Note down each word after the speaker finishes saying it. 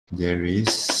There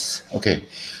is, okay.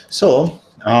 So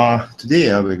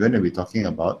today we're going to be talking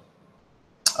about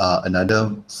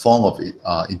another form of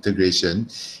integration.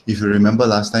 If you remember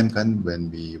last time kan, when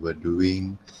we were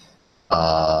doing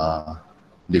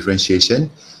differentiation,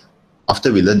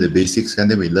 after we learned the basics kan,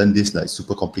 then we learned this like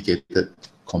super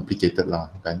complicated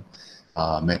lah kan,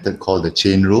 method called the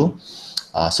chain rule.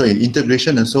 So in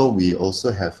integration also, we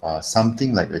also have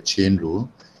something like a chain rule,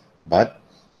 but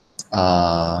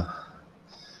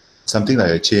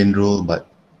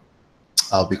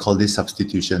we call this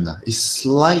substitution. It's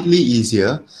slightly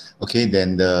easier, okay,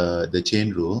 than the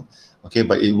chain rule, okay,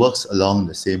 but it works along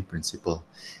the same principle.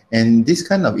 And this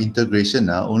kind of integration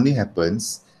only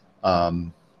happens,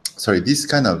 this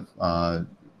kind of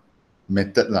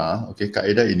method lah, okay,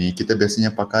 kaedah ini kita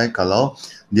biasanya pakai kalau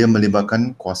dia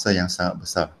melibatkan kuasa yang sangat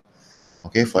besar.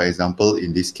 Okay, for example,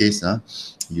 in this case,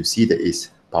 you see that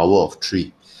it's power of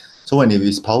 3. So when it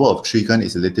is power of 3,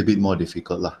 it's a little bit more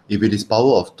difficult lah. If it is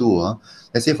power of 2,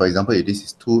 let's say for example, if this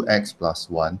is 2x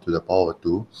plus 1 to the power of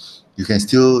 2, you can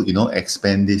still,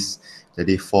 expand this.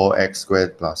 Jadi 4x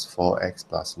squared plus 4x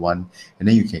plus 1, and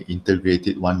then you can integrate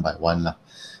it one by one lah.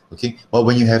 Okay, but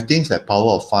when you have things like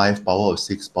power of 5, power of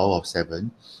 6, power of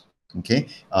 7, okay,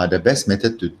 the best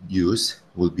method to use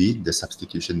will be the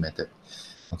substitution method.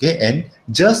 Okay, and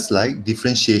just like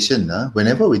differentiation,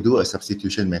 whenever we do a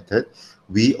substitution method,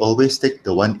 we always take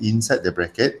the one inside the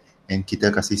bracket and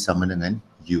kita kasih sama dengan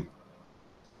u.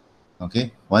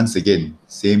 Okay, once again,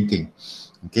 same thing.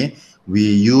 Okay,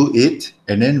 we u it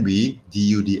and then we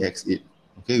du dx it.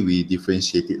 Okay, we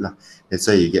differentiate it lah. That's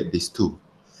why you get these two.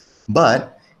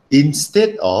 But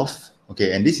instead of,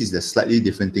 okay, and this is the slightly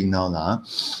different thing now lah.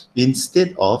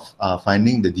 Instead of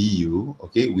finding the du,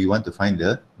 okay, we want to find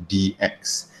the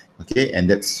dx. Okay, and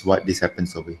that's what this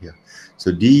happens over here. So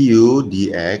du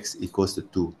dx equals to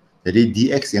 2. Jadi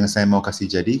dx yang saya mau kasih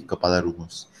jadi kepala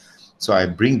rumus. So I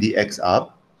bring dx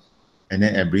up and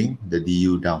then I bring the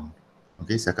du down.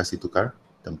 Okay, saya kasih tukar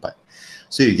tempat.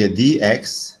 So you get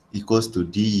dx equals to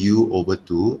du over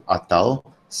 2 atau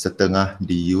setengah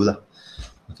du lah.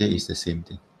 Okay, it's the same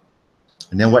thing.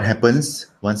 And then what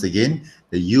happens? Once again,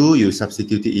 the u you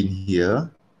substitute it in here.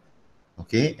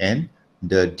 Okay, and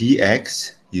the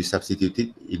dx you substitute it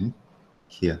in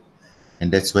here. And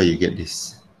that's where you get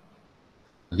this.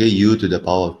 Okay, u to the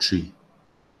power of 3.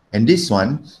 And this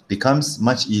one becomes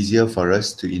much easier for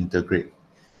us to integrate.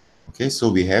 Okay,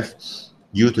 so we have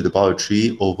u to the power of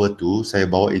 3 over 2. Saya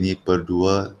bawa ini per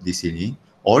 2 di sini.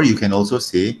 Or you can also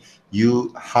say u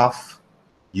half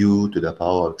u to the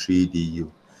power of 3 du.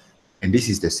 And this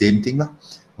is the same thing lah.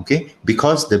 Okay,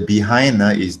 because the behind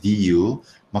is du,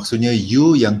 maksudnya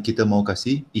u yang kita mau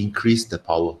kasih increase the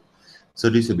power. So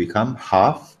this will become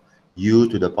half u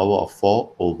to the power of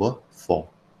 4 over 4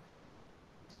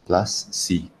 plus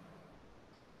c.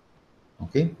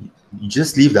 Okay, you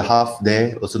just leave the half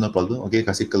there, also no problem. Okay,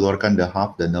 kasih keluarkan the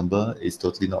half, the number is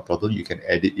totally not a problem. You can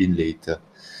add it in later.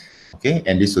 Okay,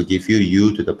 and this will give you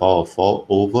u to the power of 4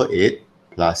 over 8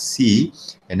 plus c.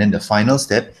 And then the final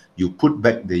step, you put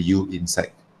back the u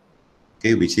inside.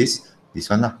 Okay, which is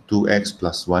this one lah, 2x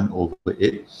plus 1 over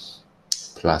 8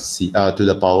 plus c to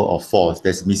the power of 4.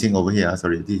 That's missing over here.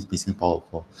 Sorry, this is missing power of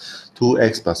 4.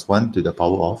 2x plus 1 to the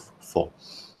power of 4.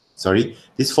 Sorry,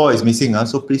 this 4 is missing.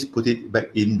 So please put it back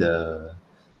in the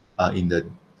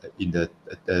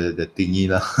thingy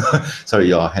lah.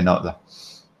 Sorry, your handout lah.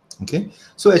 Okay,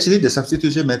 so actually the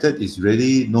substitution method is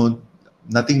really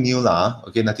nothing new lah.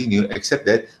 Okay, nothing new except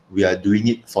that we are doing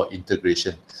it for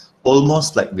integration,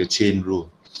 almost like the chain rule.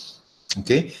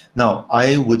 Okay, now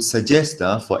I would suggest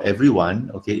for everyone,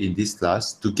 okay, in this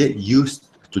class to get used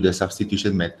to the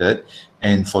substitution method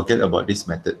and forget about this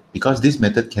method, because this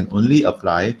method can only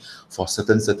apply for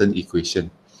certain equation.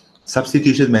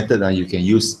 Substitution method you can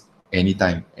use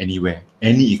anytime, anywhere,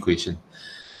 any equation.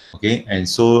 Okay, and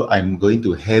so I'm going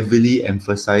to heavily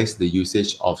emphasize the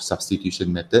usage of substitution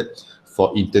method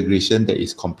for integration that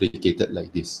is complicated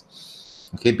like this.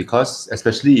 Okay, because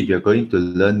especially if you're going to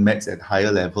learn maths at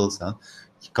higher levels,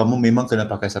 kamu memang kena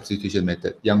pakai substitution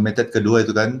method. Yang method kedua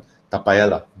itu kan, tak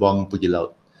payahlah, buang pergi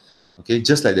laut. Okay,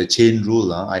 just like the chain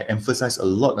rule, I emphasize a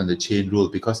lot on the chain rule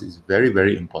because it's very,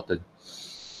 very important.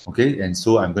 Okay, and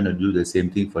so I'm going to do the same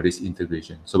thing for this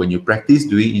integration. So when you practice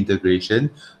doing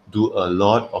integration, do a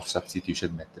lot of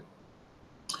substitution method.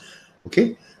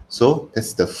 Okay, so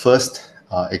that's the first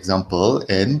example,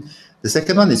 and the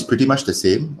second one is pretty much the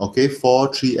same. Okay,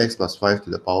 4, 3x plus 5 to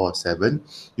the power of 7.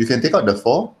 You can take out the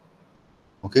 4.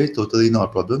 Okay, totally not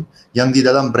a problem. Yang di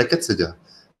dalam bracket saja.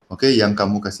 Okay, yang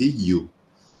kamu kasih u.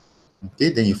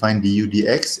 Okay, then you find du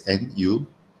dx and you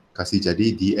kasih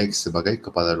jadi dx sebagai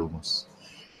kepala rumus.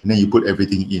 And then you put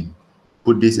everything in.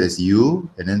 Put this as u,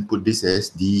 and then put this as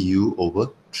du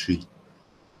over 3.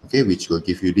 Okay, which will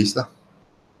give you this lah.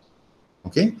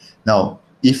 Okay, now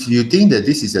if you think that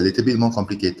this is a little bit more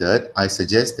complicated, I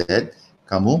suggest that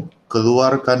kamu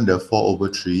keluarkan the 4 over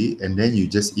 3 and then you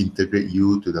just integrate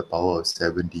u to the power of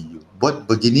 7 du. Buat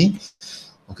begini,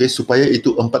 okay, supaya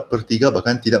itu 4/3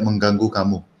 bahkan tidak mengganggu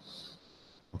kamu.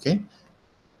 Okay,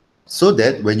 so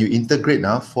that when you integrate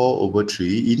now 4 over 3,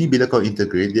 ini bila kau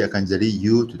integrate, dia akan jadi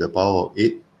u to the power of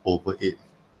 8 over 8.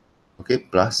 Okay,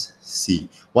 plus c.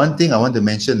 One thing I want to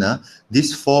mention,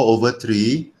 this 4 over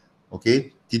 3, okay,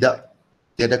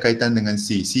 tiada kaitan dengan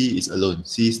c. C is alone.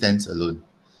 C stands alone.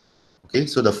 Okay,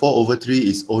 so the 4 over 3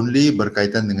 is only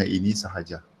berkaitan dengan ini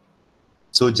sahaja.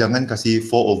 So jangan kasih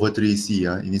 4 over 3 c,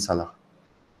 ini salah.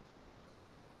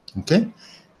 Okay,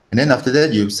 and then after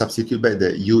that you substitute back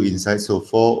the u inside. So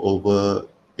 4 over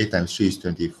 8 times 3 is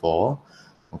 24.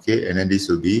 Okay, and then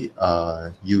this will be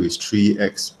u is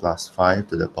 3x plus 5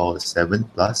 to the power of 7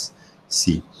 plus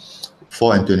c.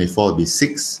 4 and 24 will be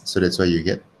 6, so that's why you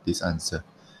get this answer.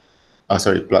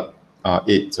 Sorry, plus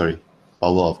 8, sorry,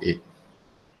 power of 8.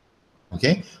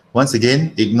 Okay, once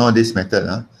again, ignore this method.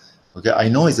 Okay,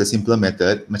 I know it's a simpler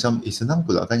method, macam senang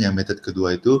pula kan yang method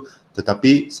kedua itu,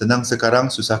 tetapi senang sekarang,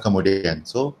 susah kemudian.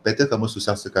 So, better kamu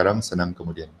susah sekarang, senang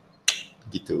kemudian.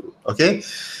 Gitu, okay?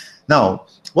 Now,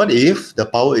 what if the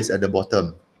power is at the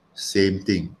bottom? Same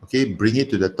thing. Okay, bring it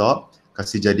to the top,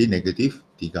 kasih jadi negatif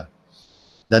 3.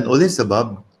 Dan oleh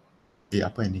sebab,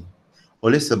 apa ini?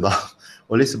 Oleh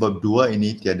sebab 2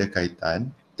 ini tiada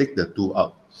kaitan, take the 2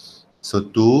 out. So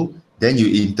 2, then you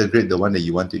integrate the one that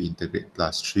you want to integrate,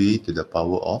 plus 3 to the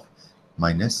power of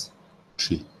minus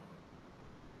 3.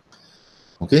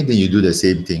 Okay, then you do the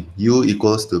same thing. U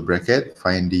equals to bracket,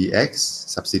 find dx,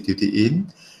 substitute it in,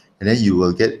 and then you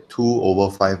will get 2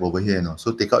 over 5 over here. No?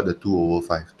 So take out the 2 over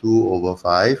 5. 2 over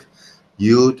 5,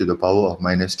 u to the power of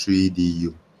minus 3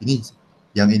 du.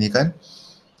 Yang ini kan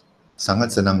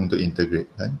sangat senang untuk integrate.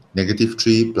 Kan? Negative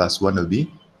 3 plus 1 will be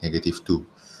negative 2.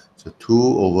 So 2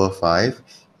 over 5,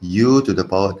 u to the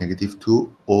power of negative 2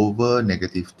 over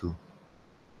negative 2.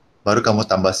 Baru kamu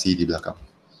tambah c di belakang.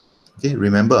 Okay,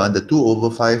 remember the 2 over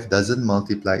 5 doesn't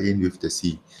multiply in with the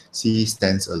c. C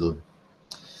stands alone.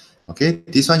 Okay,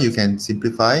 this one you can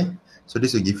simplify. So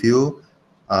this will give you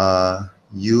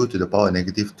u to the power of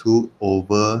negative 2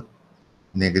 over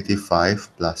negative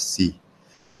 5 plus c.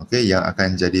 Okay, yang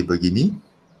akan jadi begini.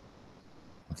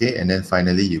 Okay, and then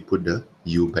finally you put the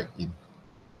u back in.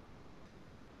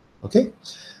 Okay,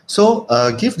 so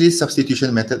give this substitution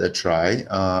method a try.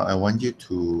 I want you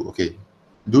to, okay,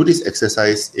 do this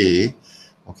exercise A.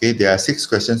 Okay, there are 6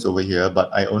 questions over here,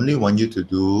 but I only want you to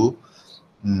do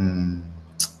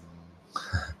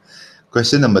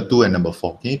question number 2 and number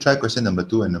 4. Can you try question number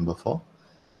 2 and number 4?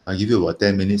 I'll give you about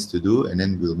 10 minutes to do, and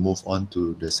then we'll move on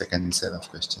to the second set of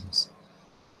questions.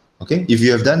 Okay, if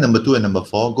you have done number 2 and number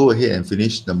 4, go ahead and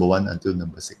finish number 1 until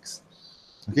number 6.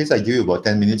 Okay, so I give you about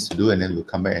 10 minutes to do, and then we'll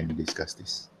come back and discuss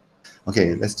this.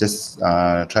 Okay, let's just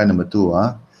try number 2.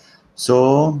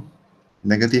 So,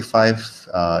 negative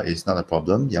 5 is not a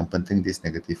problem. Yang penting this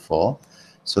negative 4.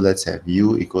 So let's have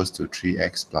u equals to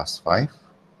 3x plus 5.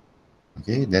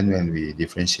 Okay, then when we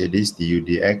differentiate this, du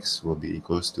dx will be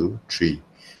equals to 3.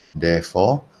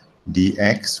 Therefore,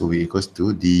 dx will be equals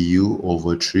to du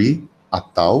over 3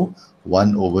 atau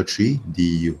 1 over 3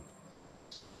 du.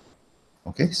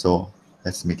 Okay, so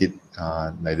let's make it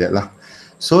like that lah.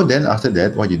 So then after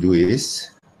that, what you do is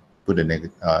put the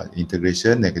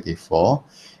integration negative 4,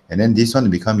 and then this one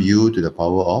will become u to the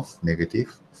power of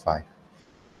negative 5.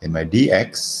 And my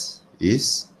dx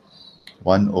is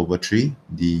 1 over 3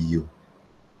 du.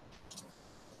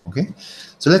 Okay,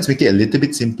 so let's make it a little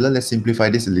bit simpler. Let's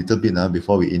simplify this a little bit now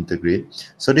before we integrate.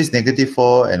 So this negative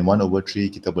 4 and 1 over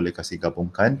 3 kita boleh kasih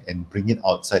gabungkan and bring it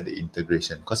outside the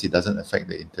integration because it doesn't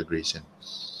affect the integration.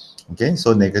 Okay,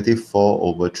 so negative 4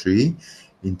 over 3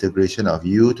 integration of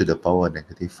u to the power of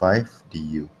negative 5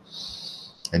 du.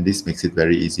 And this makes it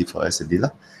very easy for us.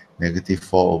 Negative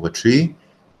 4 over 3.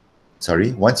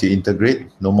 Sorry, once you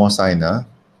integrate, no more sign.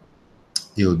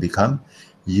 It will become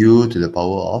u to the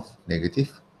power of negative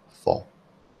 4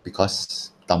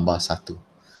 because tambah 1.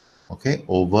 Okay,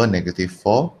 over negative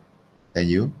 4, then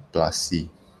you plus c.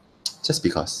 Just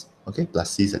because. Okay,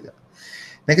 plus c saja.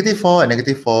 Negative 4 and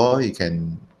negative 4, you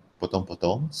can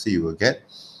potong-potong. So you will get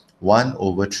 1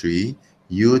 over 3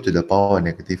 u to the power of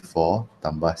negative 4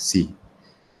 tambah c.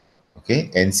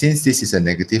 Okay, and since this is a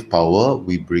negative power,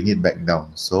 we bring it back down.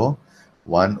 So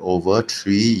 1 over 3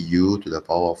 u to the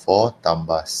power of 4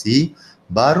 tambah c.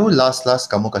 Baru last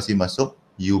kamu kasih masuk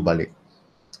u balik.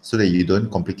 so that you don't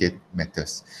complicate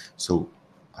matters. So,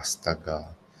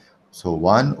 astaga. So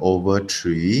 1 over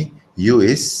 3, u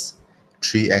is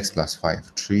 3x plus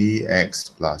 5.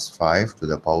 3x plus 5 to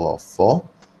the power of 4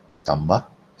 tambah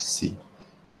c.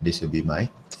 This will be my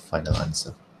final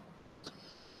answer.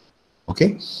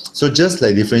 Okay, so just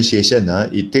like differentiation,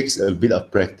 it takes a bit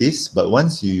of practice, but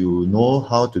once you know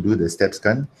how to do the steps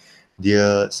kan,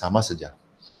 dia sama saja.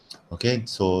 Okay,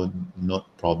 so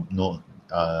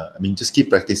I mean just keep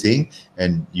practicing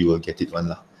and you will get it one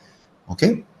lah.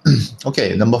 Okay,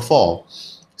 okay, number 4,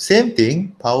 same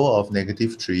thing, power of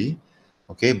negative 3.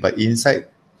 Okay, but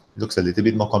inside looks a little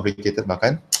bit more complicated,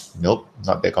 makan? Nope,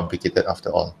 not that complicated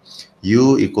after all.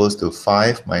 U equals to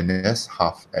 5 minus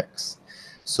half x.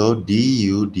 So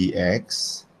du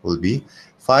dx will be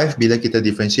 5 bila kita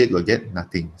differentiate will get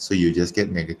nothing. So you just get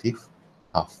negative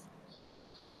half.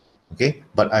 Okay,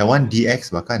 but I want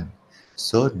dx bahkan.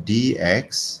 So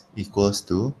dx equals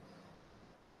to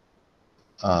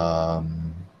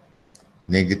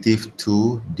negative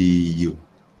 2 du.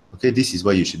 Okay, this is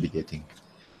what you should be getting.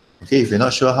 Okay, if you're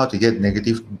not sure how to get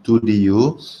negative 2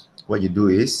 du, what you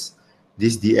do is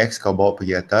this dx kau bawa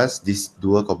pergi atas, this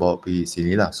 2 kau bawa pergi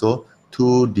sini lah. So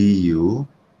 2 du,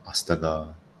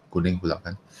 astaga, kuning pula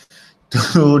kan.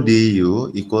 2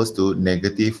 du equals to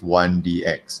negative 1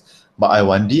 dx. But I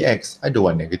want dx, I don't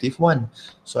want negative 1.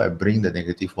 So I bring the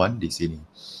negative 1 di sini.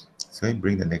 So I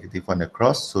bring the negative 1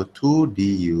 across. So 2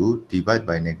 du divided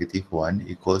by negative 1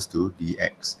 equals to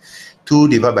dx.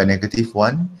 2 divided by negative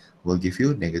 1 will give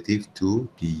you negative 2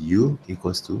 du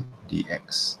equals to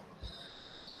dx.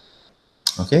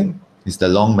 Okay, it's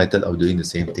the long method of doing the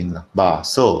same thing lah.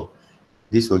 So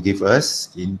this will give us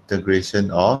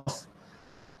integration of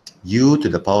u to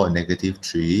the power of negative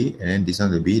 3, and then this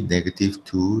one will be negative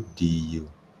 2 du.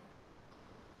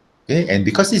 Okay, and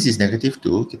because this is negative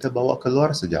 2, kita bawa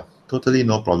keluar saja. Totally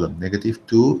no problem. Negative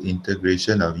 2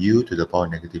 integration of u to the power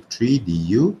of negative 3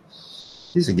 du.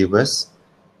 This will give us,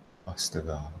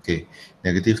 astaga, okay,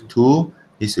 negative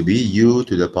 2, this will be u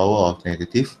to the power of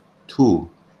negative 2.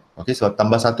 Okay, so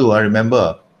tambah 1,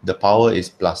 remember, the power is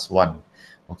plus 1.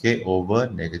 Okay, over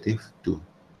negative 2.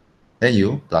 Then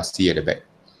you plus c at the back.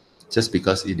 Just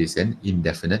because it is an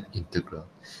indefinite integral.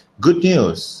 Good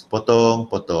news,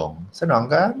 potong, potong. Senang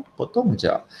kan? Potong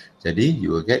je. Jadi,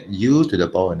 you will get u to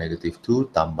the power negative 2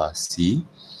 tambah c.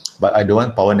 But I don't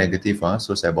want power negative,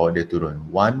 so saya bawa dia turun.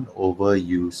 1 over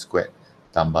u squared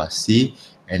tambah c.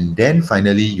 And then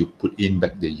finally, you put in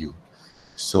back the u.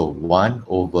 So, 1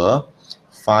 over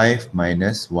 5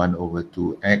 minus 1 over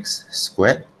 2x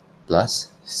squared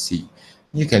plus c.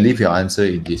 You can leave your answer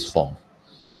in this form.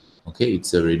 Okay,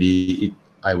 it's already,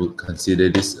 I would consider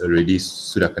this already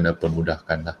sudah kena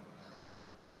permudahkan lah.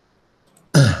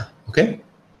 Okay.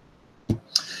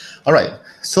 All right.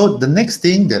 So the next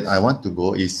thing that I want to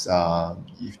go is,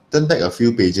 you turn back a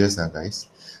few pages now, guys.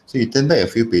 So you turn back a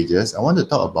few pages. I want to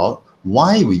talk about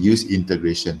why we use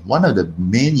integration. One of the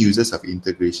main uses of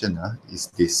integration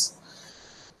is this.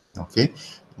 Okay.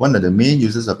 One of the main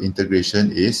uses of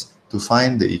integration is to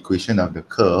find the equation of the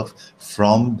curve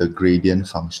from the gradient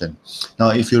function.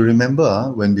 Now, if you remember,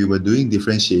 when we were doing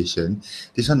differentiation,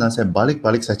 this one saya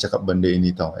balik-balik saya cakap benda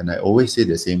ini tau, and I always say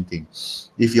the same thing.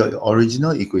 If your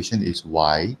original equation is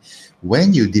y,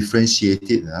 when you differentiate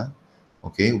it,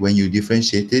 okay, when you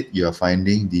differentiate it, you are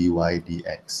finding dy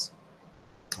dx.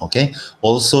 Okay,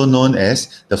 also known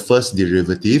as the first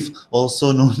derivative, also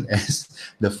known as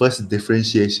the first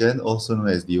differentiation, also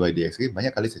known as dy dx. Okay,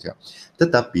 banyak kali saya cakap.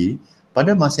 Tetapi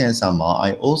pada masa yang sama,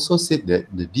 I also said that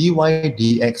the dy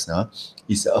dx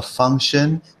is a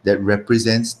function that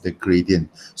represents the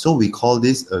gradient. So we call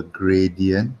this a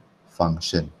gradient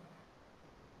function.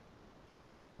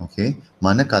 Okay,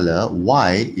 manakala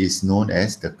y is known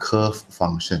as the curve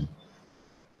function.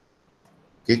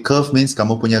 Okay, curve means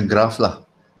kamu punya graph lah.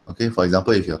 Okay, for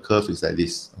example, if your curve is like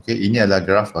this, okay, ini adalah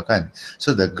graph kan.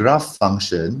 So the graph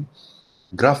function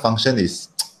is,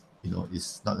 you know,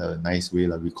 it's not a nice way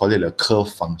lah. We call it a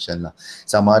curve function lah.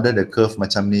 Sama ada the curve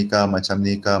macam ni kah, macam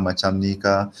ni kah, macam ni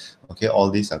kah. Okay, all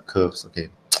these are curves.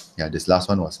 Okay, yeah, this last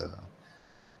one was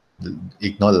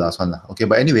ignore the last one lah. Okay,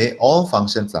 but anyway, all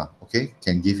functions lah, okay,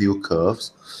 can give you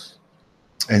curves.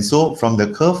 And so from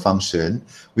the curve function,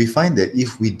 we find that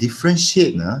if we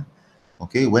differentiate,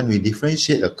 okay, when we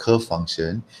differentiate a curve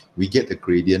function, we get the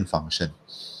gradient function.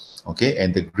 Okay,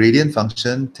 and the gradient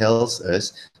function tells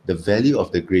us the value of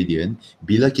the gradient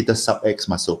bila kita sub x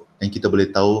masuk, and kita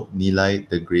boleh tahu nilai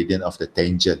the gradient of the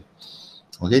tangent.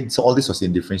 Okay, so all this was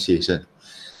in differentiation.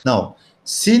 Now,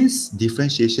 since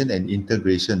differentiation and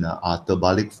integration are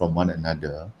terbalik from one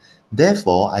another,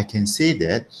 therefore I can say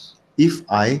that if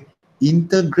I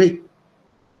integrate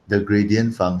the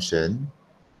gradient function,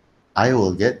 I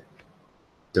will get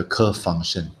the curve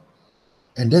function.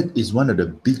 And that is one of the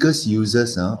biggest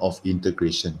uses of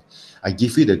integration. I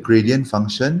give you the gradient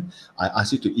function, I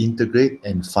ask you to integrate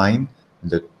and find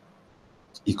the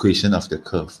equation of the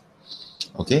curve.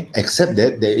 Okay, except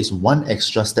that there is one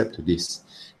extra step to this.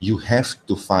 You have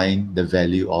to find the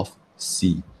value of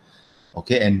C.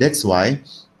 Okay, and that's why,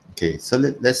 okay, so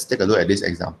let's take a look at this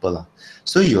example.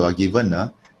 So you are given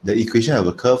the equation of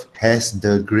a curve has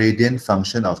the gradient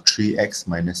function of 3x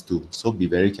minus 2. So be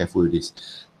very careful with this.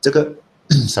 这个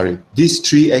sorry, this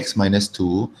 3x minus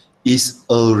 2 is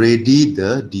already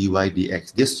the dy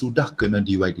dx. Dia sudah kena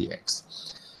dy dx.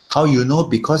 How you know?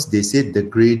 Because they said the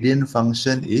gradient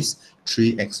function is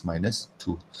 3x minus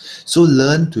 2. So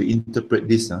learn to interpret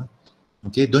this.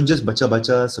 Okay, don't just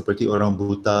baca-baca seperti orang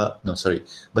buta. No, sorry.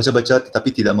 Baca-baca tetapi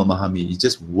tidak memahami. It's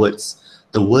just words.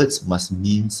 The words must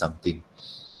mean something.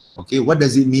 Okay, what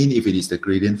does it mean if it is the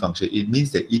gradient function? It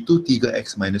means that itu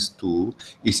 3x minus 2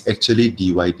 is actually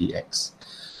dy dx.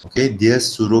 Okay, dia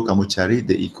suruh kamu cari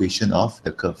the equation of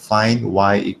the curve. Find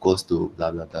y equals to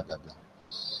blah, blah, blah, blah, blah.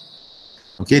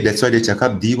 Okay, that's why dia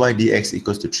cakap dy dx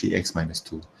equals to 3x minus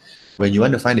 2. When you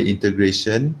want to find the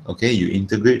integration, okay, you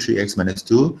integrate 3x minus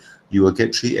 2, you will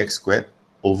get 3x squared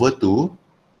over 2,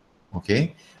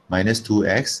 okay, minus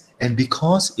 2x. And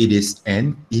because it is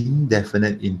an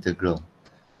indefinite integral,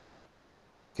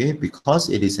 okay,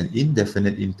 because it is an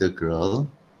indefinite integral,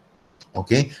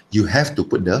 okay, you have to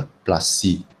put the plus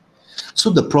c.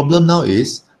 So the problem now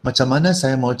is, macam mana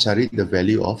saya mau cari the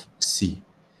value of c?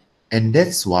 And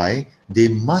that's why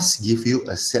they must give you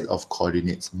a set of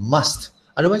coordinates. Must.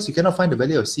 Otherwise, you cannot find the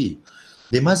value of c.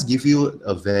 They must give you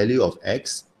a value of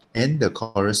x and the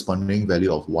corresponding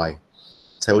value of y.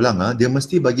 Saya ulang, dia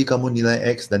mesti bagi kamu nilai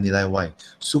x dan nilai y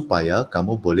supaya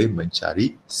kamu boleh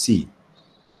mencari c.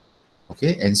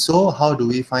 Okay, and so how do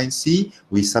we find c?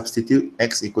 We substitute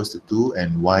x equals to 2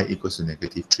 and y equals to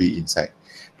negative 3 inside.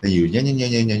 Then you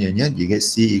get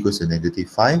c equals to negative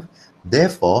 5.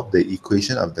 Therefore, the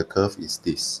equation of the curve is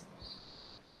this.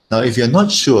 Now, if you're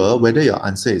not sure whether your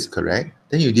answer is correct,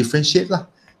 then you differentiate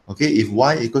lah. Okay, if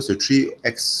y equals to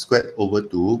 3x squared over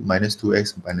 2 minus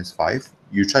 2x minus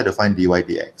 5, you try to find dy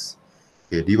dx.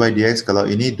 Okay, dy dx kalau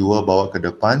ini 2 bawa ke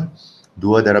depan,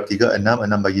 2 darab 3, 6,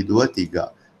 6 bagi 2,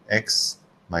 3. X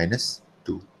minus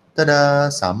 2. Tada!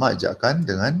 Sama aja kan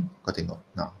dengan, kau tengok.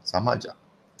 Nah, sama aja.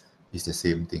 It's the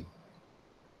same thing.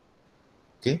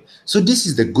 Okay, so this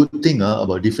is the good thing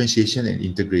about differentiation and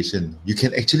integration. You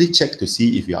can actually check to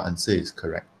see if your answer is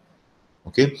correct.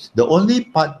 Okay, the only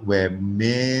part where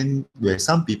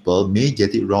some people may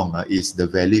get it wrong is the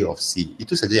value of c.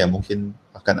 Itu saja yang mungkin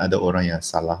akan ada orang yang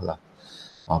salah lah.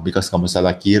 Because kamu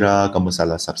salah kira, kamu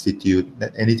salah substitute,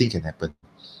 that anything can happen.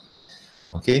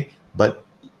 Okay, but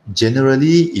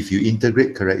generally, if you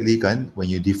integrate correctly, kan,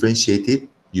 when you differentiate it,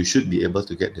 you should be able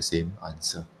to get the same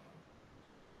answer.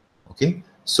 Okay,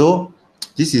 so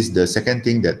this is the second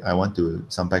thing that I want to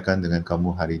sampaikan dengan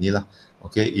kamu hari ini lah.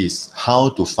 Okay, is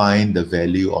how to find the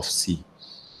value of c.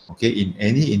 Okay, in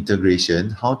any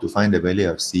integration, how to find the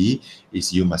value of c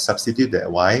is you must substitute the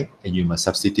y and you must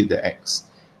substitute the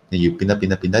x. Then you pindah,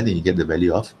 then you get the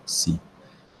value of c.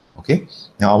 Okay,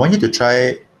 now I want you to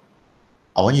try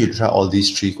all these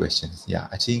 3 questions.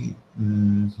 Yeah, I think,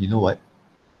 you know what?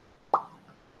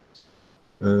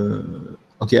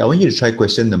 Okay, I want you to try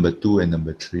question number 2 and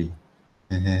number 3.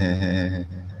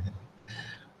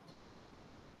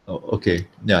 Oh, okay,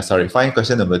 yeah, sorry. Find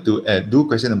question number 2 and do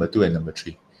question number 2 and number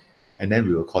 3. And then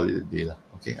we will call it a day.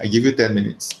 Okay, I give you 10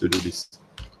 minutes to do this.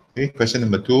 Okay, question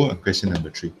number 2 and question number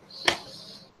 3.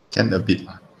 Can a bit.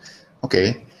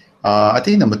 Okay, I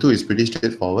think number 2 is pretty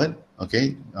straightforward.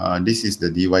 Okay, this is the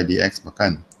dy dx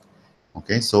bukan.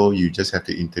 Okay, so you just have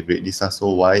to integrate this.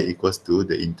 So y equals to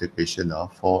the integration of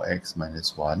 4x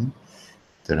minus 1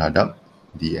 terhadap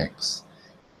dx.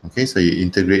 Okay, so you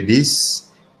integrate this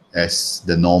as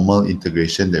the normal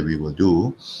integration that we will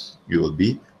do. It will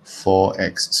be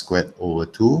 4x squared over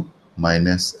 2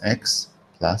 minus x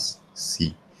plus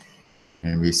c.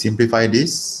 And we simplify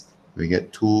this, we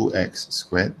get 2x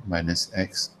squared minus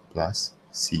x plus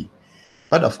c.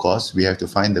 But of course, we have to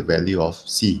find the value of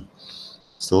c.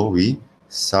 So we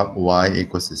sub y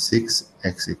equals to 6,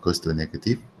 x equals to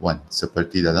negative 1.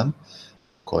 Seperti dalam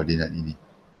koordinat ini.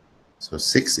 So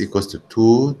 6 equals to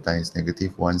 2 times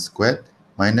negative 1 squared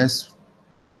minus,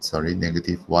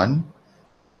 negative 1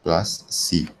 plus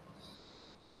c.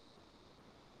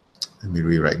 Let me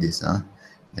rewrite this.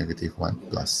 Negative 1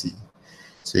 plus c.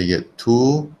 So you get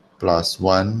 2 plus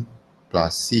 1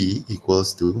 plus c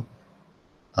equals to,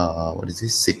 what is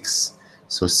this? 6.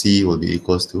 So C will be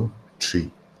equals to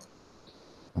 3.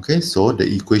 Okay, so the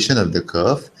equation of the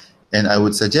curve, and I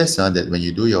would suggest that when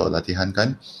you do your latihan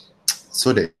kan,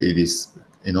 so that it is,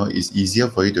 it's easier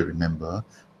for you to remember,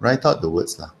 write out the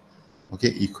words lah.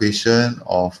 Okay, equation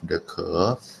of the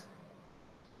curve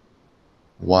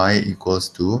y equals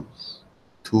to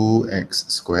 2x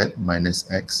squared minus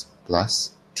x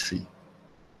plus 3.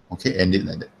 Okay, end it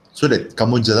like that. So that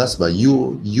kamu jelas, but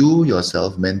you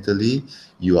yourself mentally,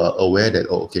 you are aware that,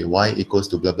 oh, okay, y equals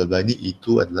to blah, blah, blah.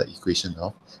 Itu adalah equation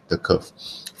of the curve.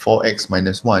 4x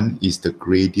minus 1 is the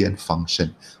gradient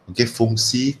function. Okay,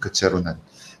 fungsi kecerunan.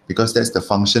 Because that's the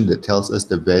function that tells us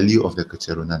the value of the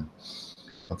kecerunan.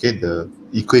 Okay, the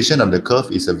equation of the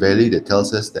curve is a value that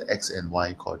tells us the x and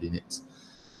y coordinates.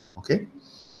 Okay.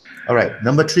 All right,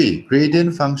 number 3,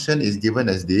 gradient function is given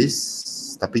as this,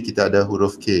 tapi kita ada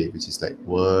huruf K, which is like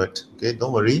word. Okay, don't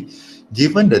worry.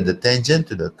 Given that the tangent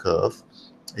to the curve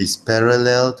is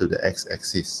parallel to the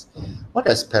x-axis. What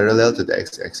does parallel to the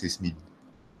x-axis mean?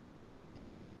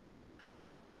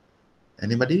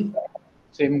 Anybody?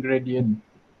 Same gradient.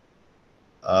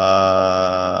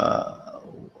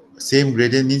 Same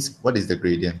gradient means, what is the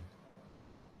gradient?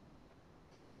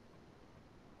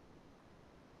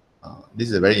 This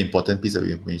is a very important piece of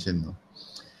information. No?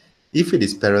 If it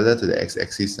is parallel to the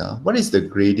x-axis, what is the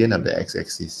gradient of the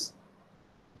x-axis?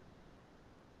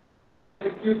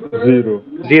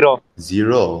 0.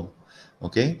 0.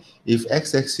 Okay. If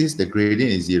x-axis, the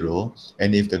gradient is 0,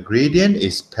 and if the gradient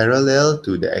is parallel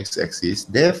to the x-axis,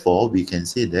 therefore we can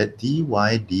say that dy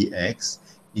dx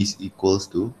is equals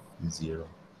to 0.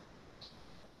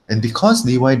 And because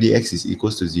dy dx is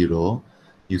equals to 0,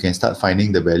 you can start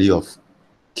finding the value of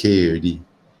k already.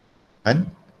 And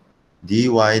dy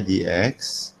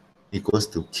dx equals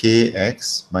to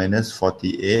kx minus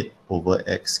 48 over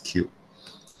x cubed.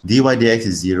 Dy dx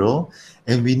is 0,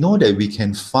 and we know that we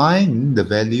can find the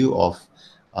value of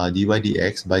dy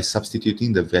dx by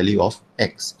substituting the value of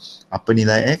x. Apa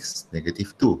nilai x?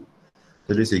 Negative 2.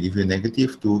 So this will give you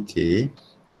negative 2k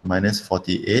minus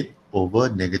 48 over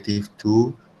negative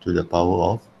 2 to the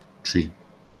power of 3.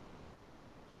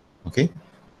 Okay,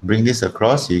 bring this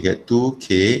across, you get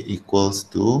 2k equals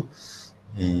to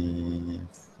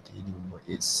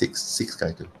 6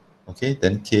 kali 2. Okay,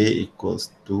 then k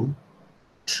equals to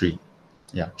 3.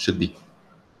 Yeah, should be.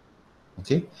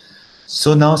 Okay,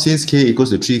 so now since k equals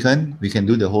to 3 kan, we can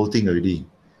do the whole thing already.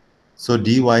 So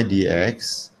dy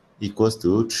dx equals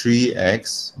to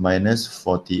 3x minus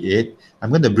 48. I'm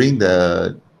going to bring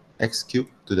the x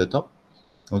cubed to the top.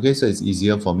 Okay, so it's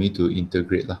easier for me to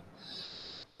integrate lah.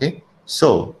 Okay,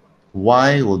 so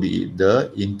y will be the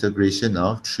integration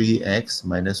of 3x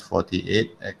minus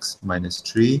 48x minus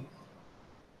 3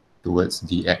 towards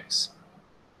dx.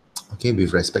 Okay,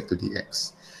 with respect to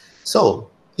dx. So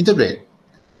integrate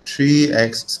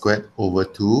 3x squared over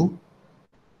 2,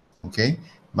 okay,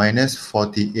 minus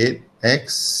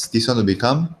 48x, this one will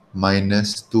become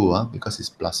minus 2 because it's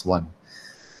plus 1.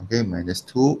 Okay, minus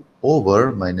 2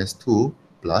 over minus 2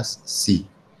 plus c.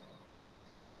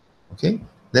 Okay,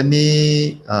 let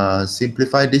me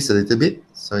simplify this a little bit.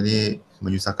 So ini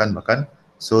menyusahkan bahkan.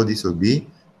 So this will be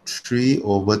 3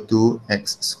 over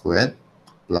 2x squared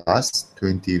plus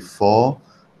 24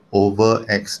 over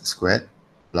x squared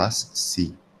plus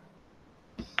c.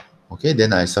 Okay, then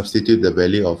I substitute the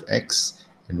value of x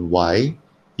and y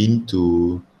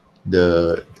into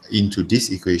this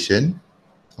equation.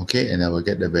 Okay, and I will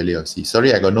get the value of c.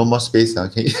 Sorry, I got no more space.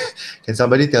 Okay, can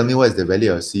somebody tell me what is the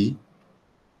value of c?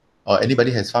 Or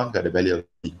anybody has found the value of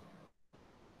c?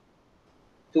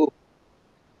 2.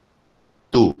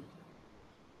 2.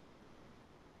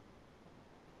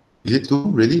 Is it 2?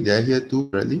 Really? Did I hear 2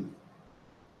 correctly?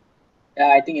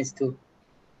 Yeah, I think it's 2.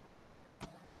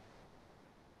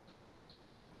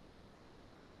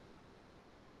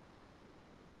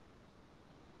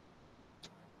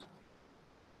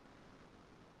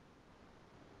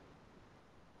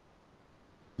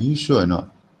 Are you sure or not?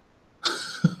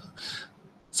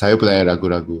 Saya pula yang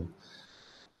ragu-ragu.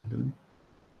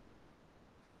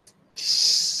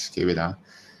 Okay, wait.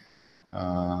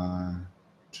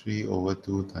 3 over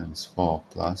 2 times 4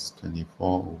 plus 24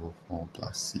 over 4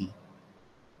 plus c.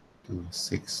 2,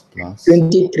 6 plus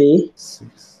 23.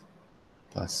 6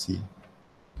 plus c.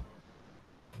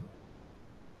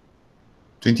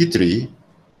 23?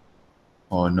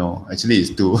 Oh no, actually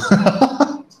it's 2.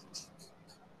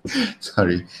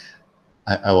 Sorry,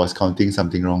 I was counting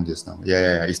something wrong just now.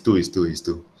 Yeah, it's 2.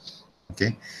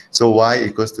 Okay, so y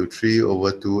equals to 3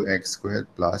 over 2x squared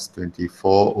plus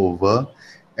 24 over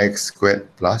x squared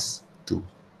plus 2.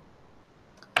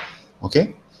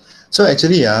 Okay, so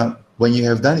actually when you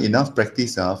have done enough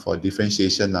practice for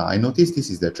differentiation, I notice this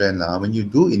is the trend. When you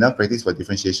do enough practice for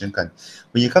differentiation,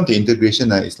 when you come to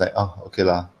integration, it's like, oh, okay,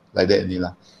 like that only.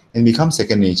 And it becomes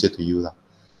second nature to you.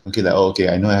 Okay, like, oh, okay,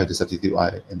 I know I have to substitute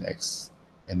y and x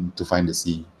and to find the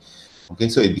c. Okay,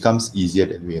 so it becomes easier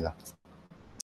that way.